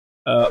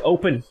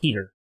Open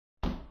heater.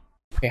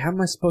 Okay, how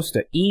am I supposed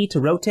to E to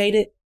rotate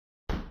it?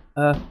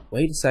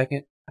 Wait a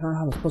second. I don't know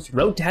how I'm supposed to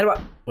rotate. How do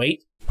I?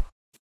 Wait.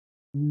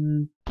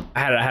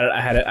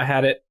 I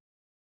had it.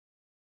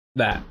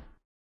 That.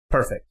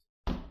 Perfect.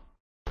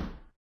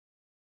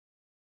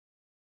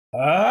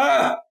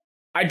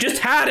 I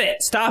just had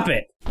it! Stop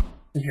it!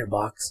 In here,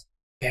 box.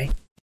 Okay?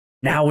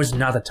 Now is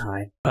not the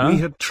time. We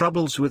had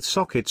troubles with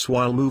sockets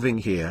while moving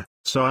here,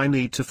 so I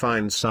need to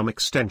find some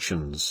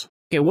extensions.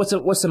 Okay, what's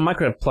the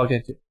micro plugged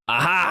into?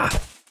 Aha!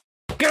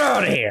 Get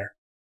out of here!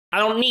 I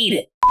don't need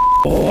it!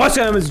 What's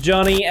up, it's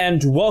Johnny,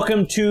 and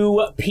welcome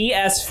to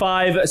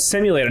PS5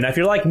 Simulator. Now, if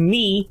you're like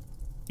me,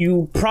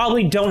 you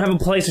probably don't have a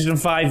PlayStation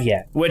 5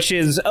 yet, which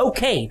is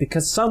okay,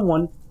 because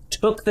someone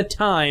took the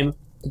time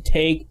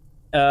to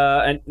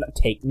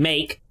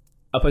make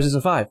a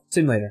PlayStation 5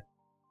 simulator.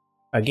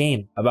 A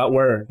game about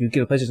where you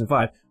get a PlayStation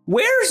 5.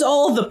 Where's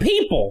all the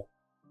people?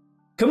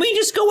 Can we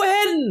just go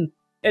ahead and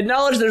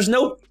acknowledge there's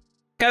no...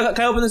 Can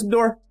I open this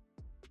door?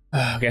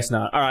 I guess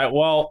not. Alright,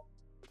 well,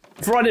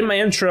 before I did my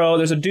intro,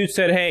 there's a dude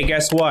said, hey,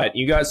 guess what?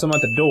 You got someone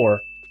at the door.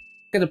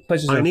 Get a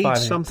PlayStation 5 I need here.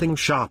 something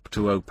sharp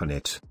to open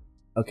it.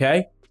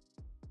 Okay.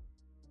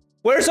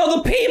 Where's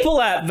all the people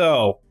at,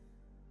 though?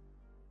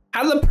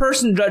 How did the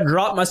person that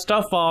dropped my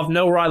stuff off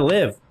know where I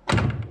live?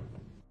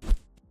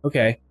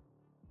 Okay.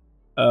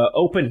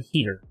 Open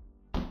heater.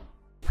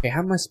 Okay, how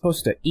am I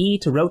supposed to E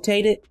to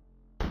rotate it?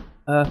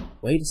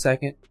 Wait a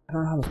second. I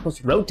don't know how I'm supposed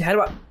to rotate. How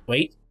do I?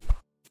 Wait.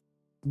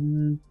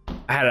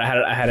 I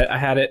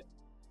had it.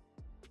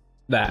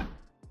 That.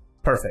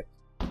 Perfect.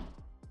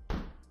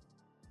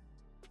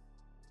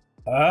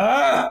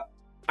 I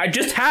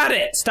just had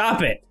it!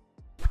 Stop it!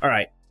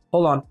 Alright,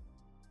 hold on.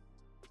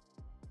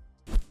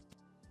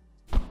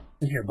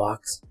 In here,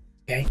 box.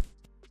 Okay?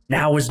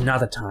 Now is not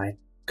the time.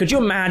 Could you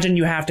imagine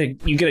you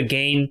get a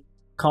game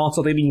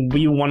console they've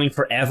been wanting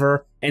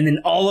forever, and then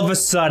all of a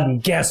sudden,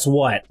 guess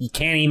what? You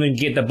can't even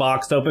get the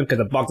box open because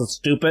the box is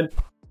stupid?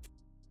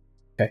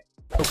 Okay.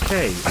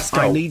 Okay, Let's go.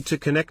 I need to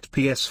connect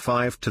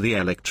PS5 to the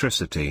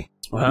electricity.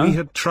 We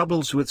had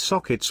troubles with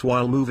sockets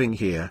while moving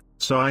here,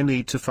 so I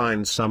need to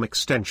find some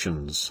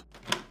extensions.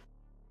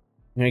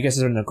 I guess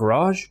they're in the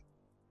garage?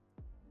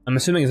 I'm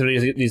assuming it's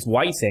these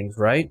white things,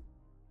 right?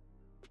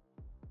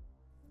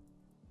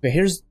 Okay,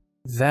 here's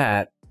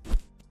that.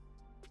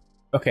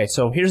 Okay,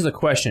 so here's the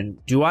question.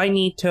 Do I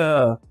need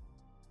to...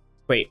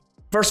 Wait,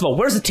 first of all,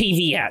 where's the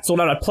TV at? So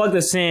now I plug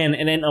this in,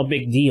 and then no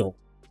big deal.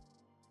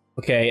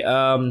 Okay,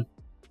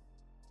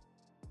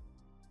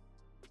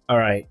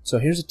 Alright, so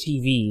here's a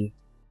TV.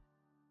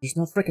 There's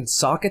no freaking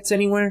sockets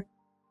anywhere?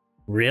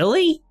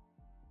 Really?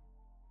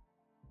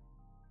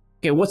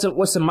 Okay, what's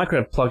the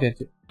micro plugged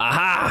into?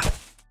 Aha!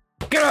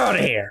 Get out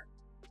of here!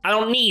 I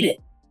don't need it!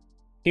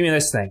 Give me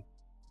this thing.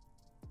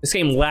 This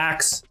game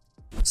lacks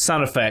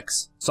sound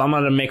effects, so I'm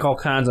gonna make all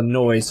kinds of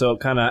noise, so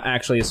it kinda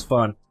actually is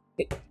fun.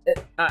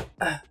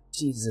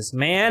 Jesus,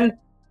 man.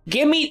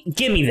 Give me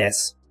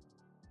this.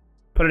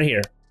 Put it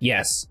here.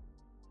 Yes.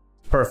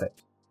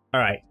 Perfect.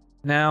 Alright.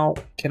 Now,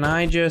 can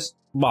I just...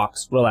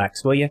 Box,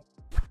 relax, will you?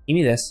 Give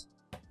me this.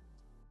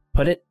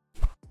 Put it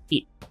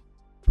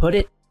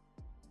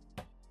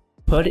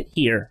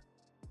here.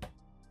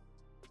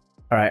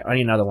 Alright, I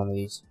need another one of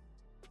these.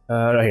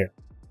 Right here.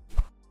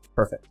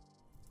 Perfect.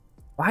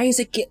 Why does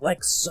it get,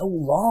 like, so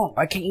long?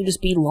 Why can't you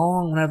just be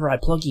long whenever I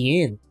plug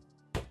you in?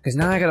 Because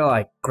now I gotta,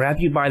 like, grab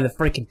you by the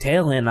freaking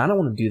tail end. I don't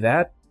want to do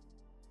that.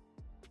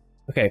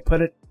 Okay,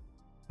 put it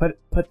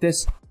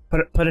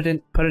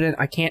in.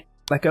 I can't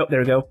let go.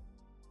 There we go.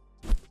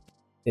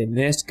 And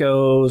this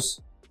goes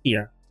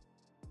here.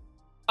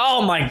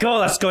 Oh my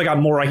god, let's go. I got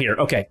more right here.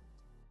 Okay,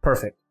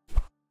 perfect.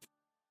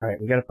 Alright,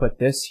 we gotta put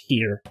this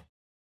here.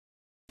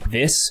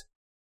 This.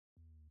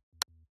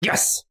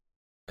 Yes!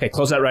 Okay,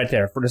 close that right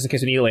there, for just in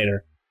case we need it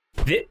later.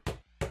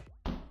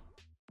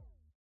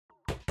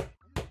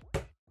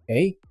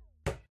 Okay.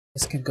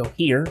 This can go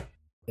here.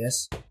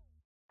 Yes.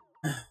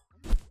 I'm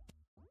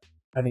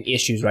having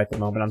issues right at the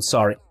moment, I'm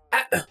sorry.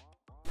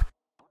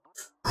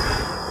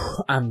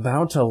 I'm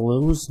about to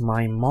lose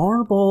my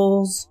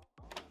marbles.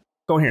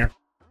 Go in here.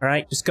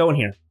 Alright, just go in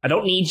here. I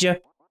don't need you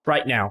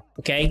right now,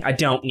 okay? I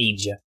don't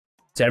need you.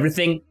 So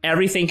everything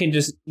can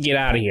just get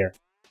out of here.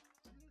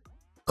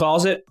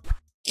 Closet,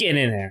 get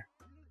in there.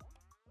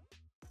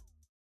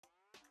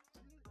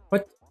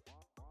 What?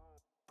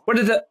 Where'd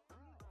it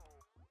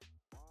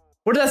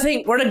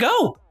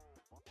go?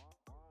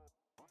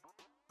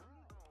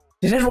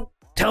 Did it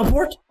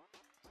teleport?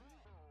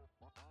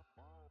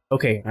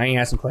 Okay, I ain't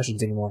asking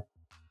questions anymore.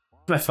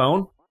 My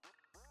phone?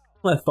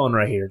 My phone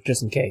right here,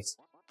 just in case.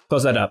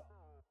 Close that up.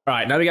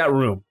 Alright, now we got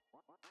room.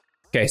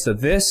 Okay, so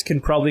this can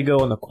probably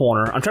go in the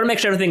corner. I'm trying to make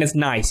sure everything is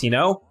nice, you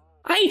know?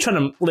 I ain't trying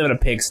to live in a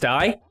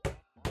pigsty.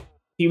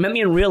 You met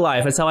me in real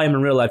life, that's how I am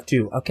in real life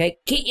too, okay?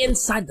 Get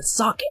inside the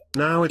socket!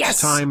 Now it's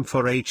time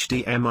for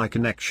HDMI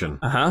connection.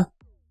 Uh-huh.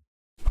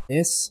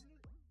 This.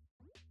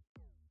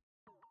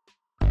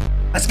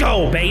 Let's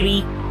go,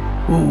 baby!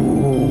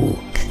 Ooh.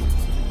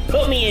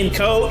 Put me in,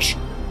 coach!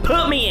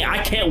 Put me in!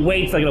 I can't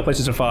wait till I get a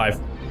PlayStation 5.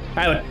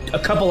 I have a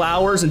couple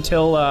hours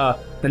until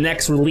the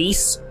next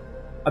release.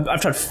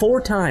 I've tried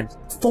 4 times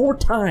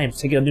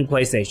to get a new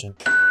PlayStation.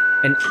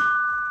 And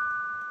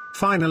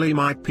finally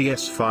my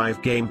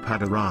PS5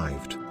 gamepad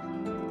arrived.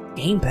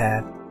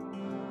 Gamepad?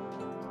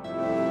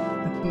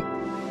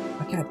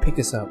 Why can't I pick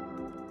this up?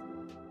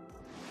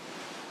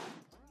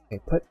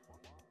 Okay, put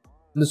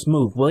this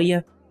move, will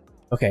ya?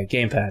 Okay,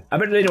 gamepad.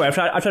 Anyway,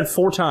 I've tried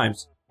 4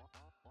 times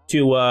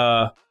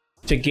to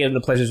get into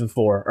PlayStation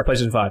 4 or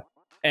PlayStation 5,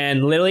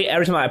 and literally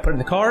every time I put it in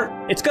the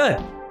car, it's good.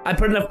 I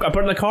put it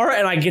in the car,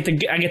 and I get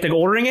to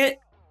ordering it.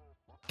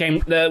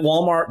 The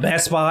Walmart,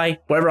 Best Buy,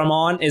 whatever I'm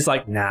on, is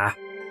like, nah.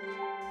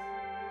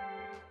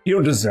 You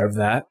don't deserve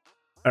that.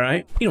 All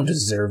right, you don't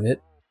deserve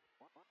it.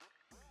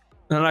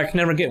 And I can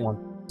never get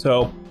one.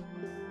 So,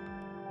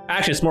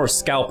 actually, it's more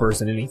scalpers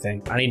than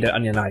anything. I need a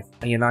knife.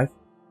 I need a knife.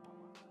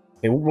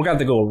 Okay, we're gonna have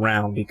to go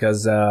around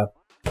because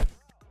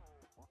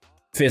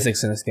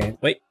physics in this game.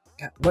 Wait,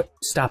 God, what?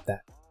 Stop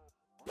that!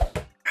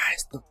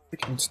 Guys,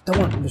 just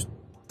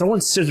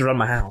throwing scissors around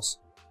my house.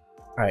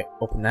 All right,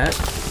 open that.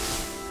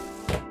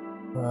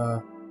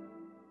 Oh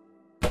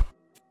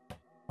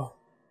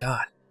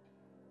God.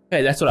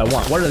 Hey, that's what I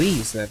want. What are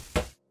these then?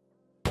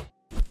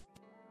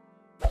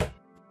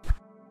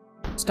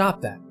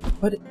 Stop that.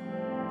 What?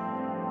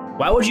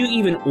 Why would you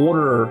even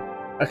order?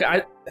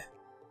 Okay,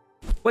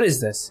 what is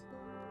this?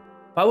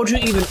 Why would you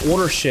even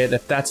order shit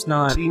if that's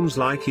not? Seems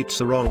like it's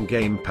the wrong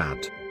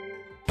gamepad.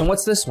 And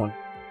what's this one?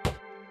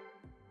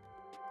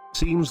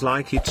 Seems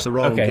like it's the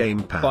wrong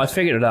gamepad. Well, I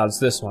figured it out. It's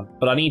this one,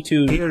 but I need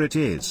to. Here it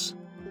is.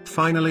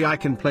 Finally, I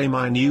can play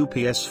my new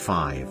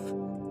PS5.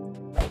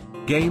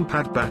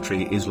 Gamepad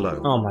battery is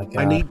low. Oh my God!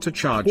 I need to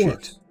charge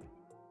it.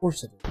 Of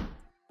course it is.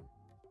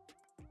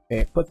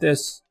 Okay, put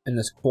this in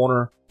this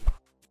corner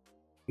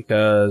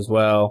because,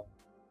 well,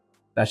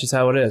 that's just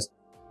how it is.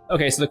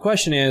 Okay, so the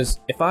question is,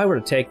 if I were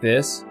to take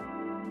this,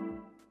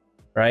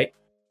 right,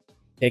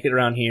 take it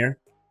around here,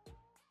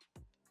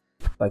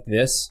 like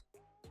this,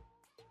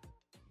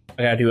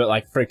 I gotta do it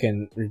like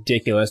freaking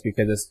ridiculous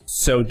because it's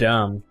so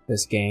dumb,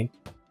 this game.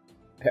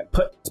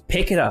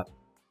 Pick it up,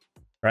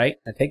 right,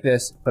 I take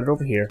this, put it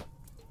over here,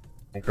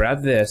 I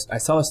grab this, I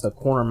saw this in the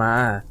corner of my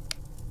eye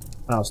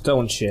when I was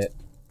throwing shit,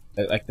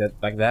 like that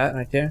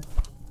right there.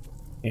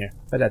 Here,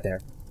 put that there.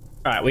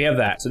 Alright, we have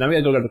that, so now we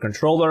gotta go to the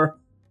controller,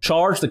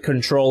 charge the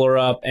controller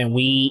up, and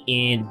we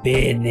in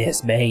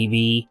business,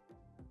 baby.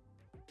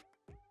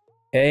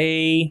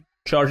 Hey,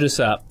 charge this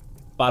up.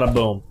 Bada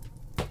boom.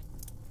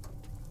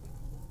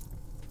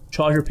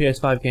 Charge your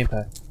PS5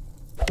 gamepad.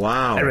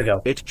 Wow. There we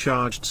go. It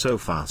charged so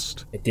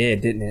fast. It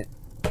did, didn't it?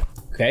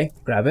 Okay,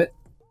 grab it.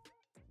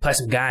 Play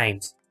some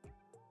games.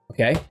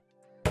 Okay.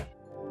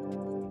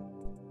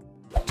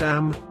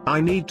 Damn,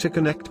 I need to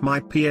connect my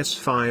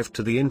PS5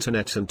 to the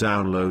internet and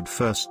download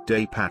first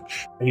day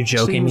patch. Are you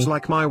joking Seems me?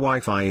 like my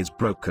Wi-Fi is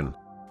broken.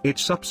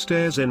 It's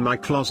upstairs in my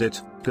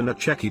closet, gonna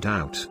check it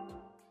out.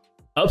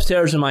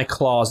 Upstairs in my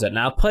closet.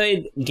 Now, I've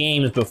played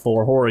games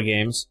before, horror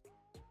games.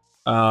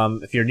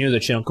 If you're new to the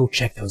channel, go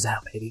check those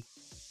out, baby.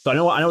 So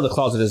I know the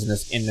closet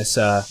is in this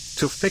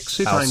To fix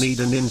it, house. I need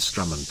an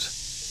instrument.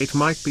 It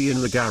might be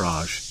in the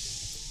garage.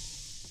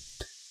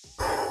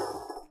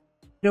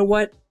 You know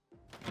what?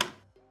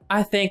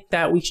 I think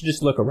that we should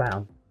just look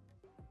around.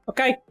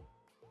 Okay?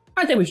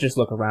 I think we should just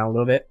look around a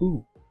little bit.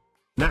 Ooh.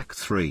 Knack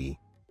 3.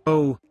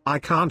 Oh, I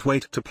can't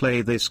wait to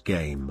play this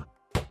game.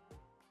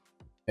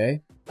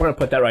 Okay. We're gonna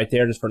put that right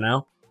there just for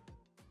now.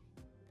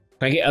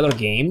 Can I get other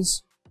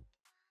games?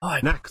 Oh,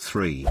 Knack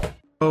 3.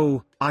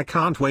 Oh, I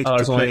can't wait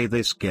to play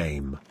this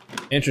game.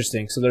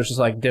 Interesting. So there's just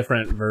like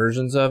different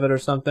versions of it or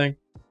something?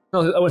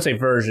 No, I wouldn't say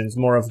versions,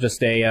 more of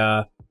just a,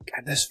 God,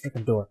 this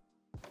freaking door.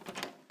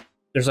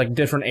 There's like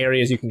different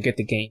areas you can get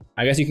the game.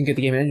 I guess you can get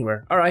the game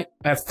anywhere. Alright,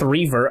 I have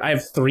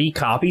three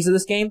copies of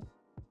this game?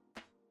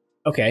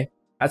 Okay,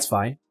 that's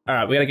fine.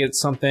 Alright, we gotta get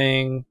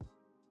something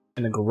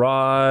in the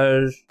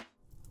garage.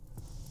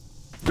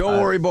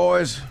 Don't worry,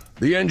 boys.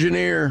 The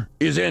engineer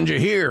is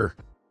here.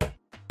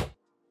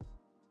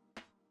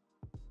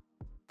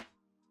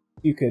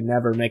 You could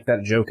never make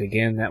that joke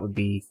again. That would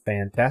be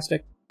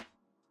fantastic.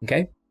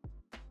 Okay.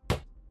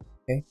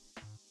 Okay.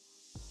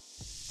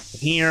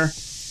 Here.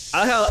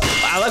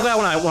 I like that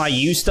when I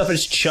use stuff and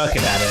just chuck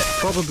it at it.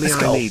 Probably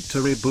I need to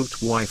reboot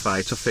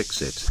Wi-Fi to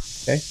fix it.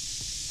 Okay.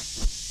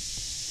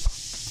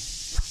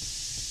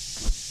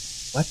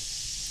 What?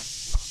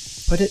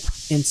 Put it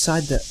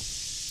inside the...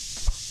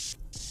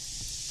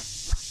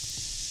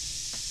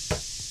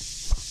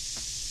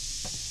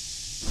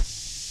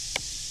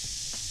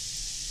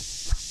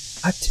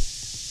 What?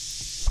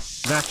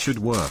 That should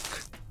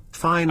work.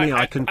 Finally,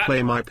 I can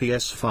play my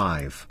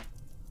PS5.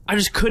 I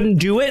just couldn't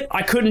do it?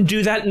 I couldn't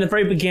do that in the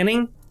very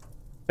beginning?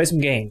 Play some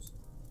games.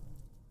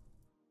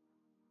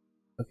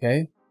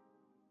 Okay.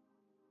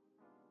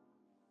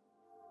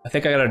 I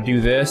think I gotta do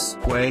this.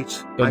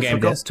 Wait, Go I game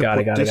forgot this. to Got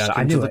put it. disc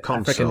I into knew the it. I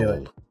freaking knew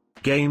console.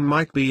 it. Game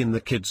might be in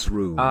the kids'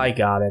 room. I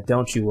got it.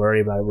 Don't you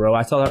worry about it, bro.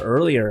 I saw that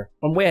earlier.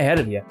 I'm way ahead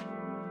of you.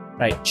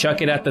 Right,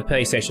 chuck it at the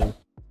PlayStation.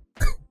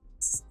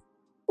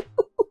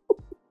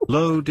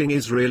 Loading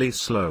is really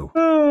slow.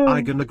 I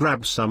gonna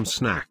grab some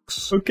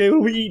snacks. Okay, what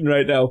are we eating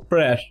right now?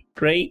 Fresh.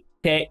 Great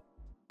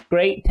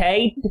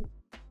Tade.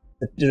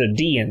 There's a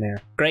D in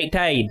there. Great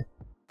Tade.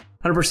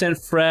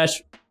 100%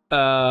 fresh.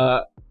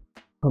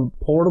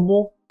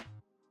 Portable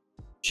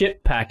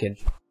chip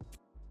package.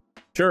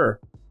 Sure.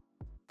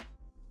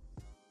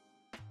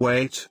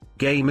 Wait,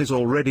 game is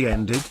already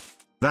ended?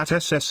 That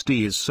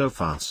SSD is so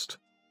fast.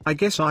 I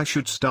guess I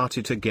should start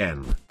it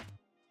again.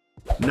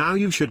 Now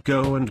you should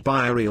go and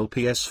buy a real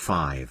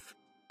PS5.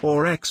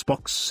 Or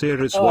Xbox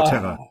Series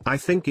whatever. I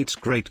think it's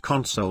great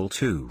console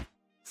too.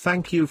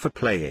 Thank you for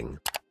playing.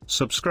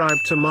 Subscribe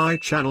to my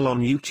channel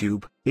on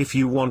YouTube, if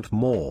you want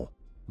more.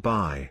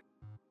 Bye.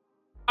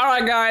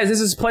 Alright guys,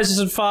 this is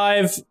PlayStation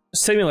 5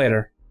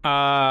 Simulator.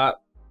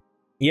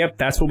 Yep,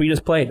 that's what we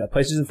just played. A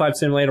PlayStation 5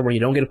 Simulator where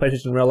you don't get a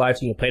PlayStation in real life,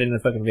 so you can play it in a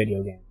fucking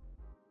video game.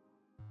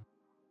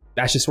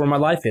 That's just where my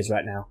life is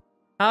right now.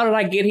 How did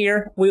I get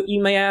here,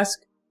 you may ask?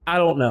 I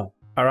don't know,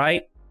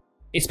 alright?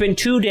 It's been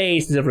 2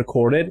 days since I've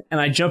recorded, and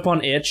I jump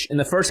on itch, and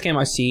the first game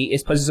I see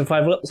is PlayStation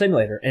 5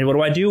 Simulator. And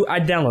what do? I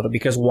download it,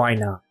 because why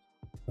not?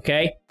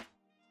 Okay?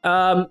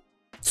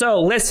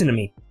 So, listen to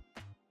me.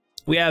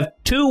 We have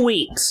 2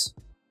 weeks.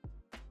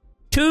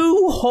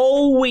 2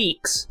 whole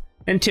weeks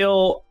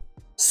until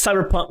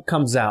Cyberpunk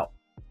comes out.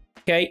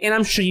 Okay? And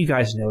I'm sure you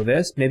guys know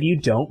this. Maybe you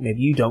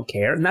don't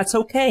care, and that's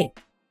okay.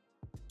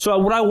 So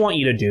what I want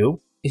you to do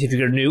is, if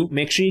you're new,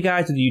 make sure you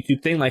guys do the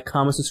YouTube thing, like,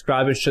 comment,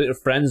 subscribe, and share it with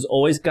your friends. As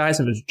always,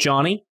 guys, I'm just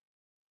Johnny,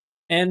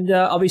 and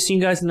I'll be seeing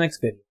you guys in the next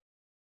video.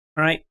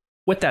 Alright?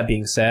 With that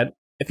being said,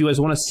 if you guys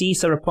want to see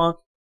Cyberpunk,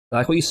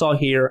 like what you saw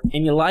here,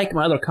 and you like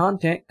my other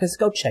content, because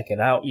go check it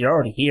out. You're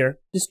already here.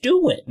 Just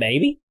do it,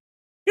 baby.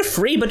 You're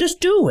free, but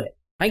just do it.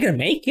 I ain't gonna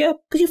make you,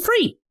 because you're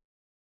free.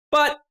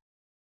 But,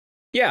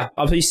 yeah,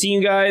 I'll be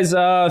seeing you guys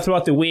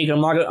throughout the week.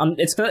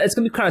 It's gonna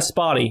be kind of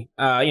spotty.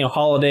 You know,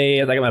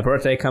 holiday, I got my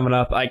birthday coming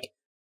up. Like,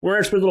 we're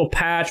in a little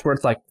patch where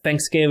it's like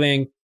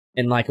Thanksgiving,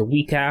 and like a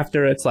week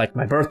after, it's like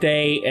my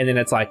birthday, and then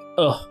it's like,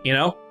 ugh, you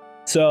know?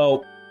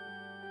 So,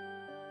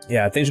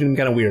 yeah, things are gonna be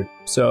kind of weird.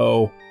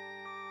 So,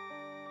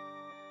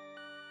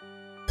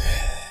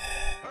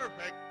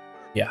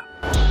 yeah.